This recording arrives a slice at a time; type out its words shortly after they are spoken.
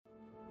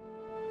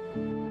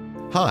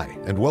Hi,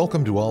 and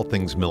welcome to All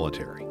Things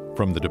Military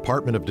from the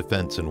Department of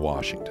Defense in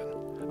Washington.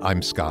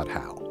 I'm Scott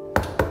Howe.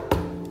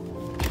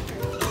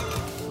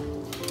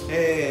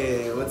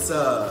 Hey, what's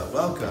up?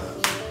 Welcome.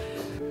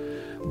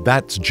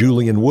 That's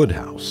Julian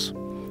Woodhouse,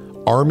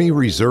 Army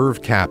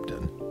Reserve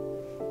Captain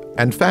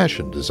and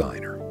fashion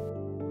designer.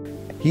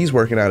 He's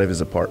working out of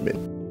his apartment.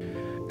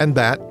 And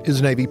that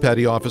is Navy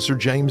Petty Officer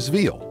James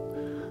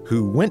Veal,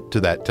 who went to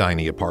that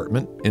tiny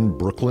apartment in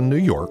Brooklyn, New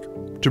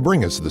York, to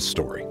bring us this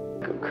story.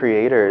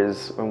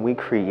 Creators, when we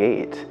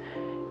create,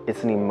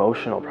 it's an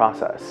emotional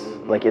process.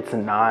 Like it's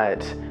not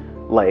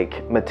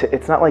like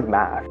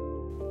math.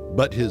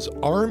 But his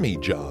Army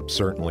job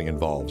certainly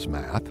involves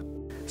math.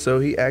 So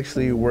he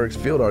actually works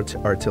field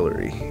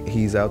artillery.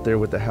 He's out there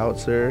with the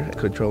howitzer,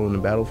 controlling the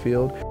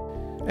battlefield.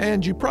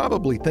 And you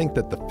probably think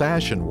that the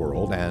fashion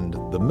world and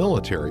the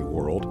military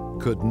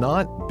world could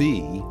not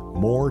be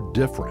more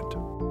different.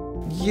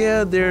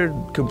 Yeah, they're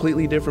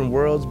completely different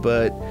worlds,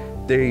 but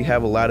they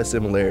have a lot of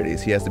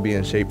similarities. He has to be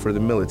in shape for the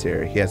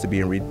military. He has to be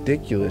in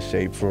ridiculous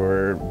shape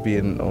for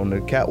being on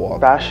the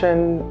catwalk. My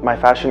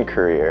fashion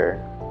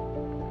career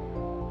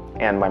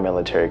and my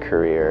military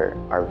career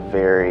are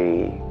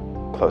very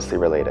closely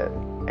related.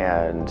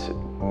 And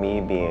me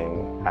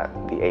being at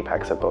the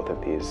apex of both of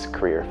these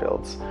career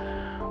fields,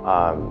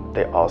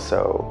 they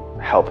also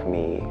help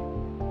me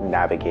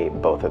navigate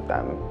both of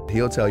them.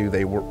 He'll tell you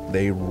they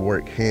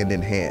work hand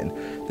in hand.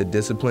 The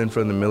discipline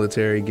from the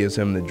military gives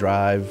him the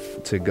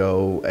drive to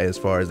go as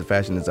far as the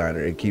fashion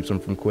designer. It keeps him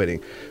from quitting.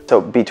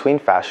 So between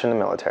fashion and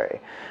military,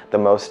 the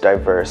most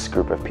diverse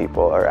group of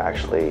people are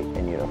actually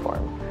in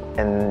uniform.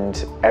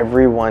 And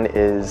everyone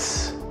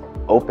is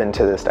open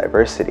to this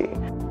diversity.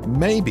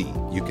 Maybe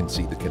you can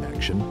see the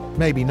connection,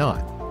 maybe not.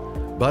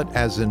 But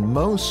as in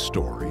most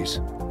stories,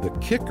 the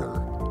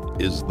kicker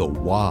is the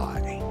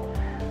why.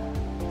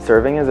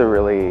 Serving is a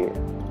really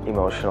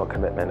emotional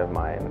commitment of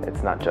mine.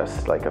 It's not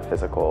just like a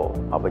physical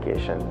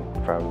obligation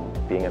from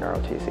being an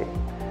ROTC.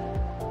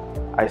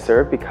 I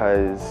serve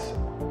because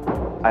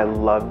I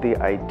love the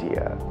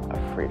idea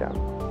of freedom,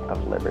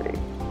 of liberty.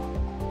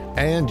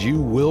 And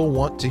you will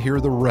want to hear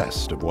the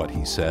rest of what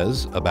he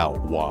says about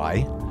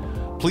why.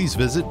 Please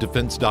visit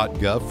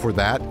defense.gov for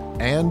that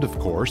and, of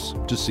course,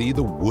 to see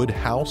the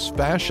Woodhouse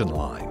fashion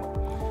line.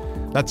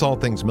 That's All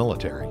Things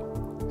Military.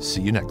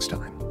 See you next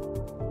time.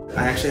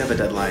 I actually have a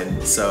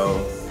deadline,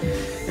 so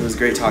it was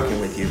great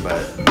talking with you,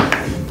 but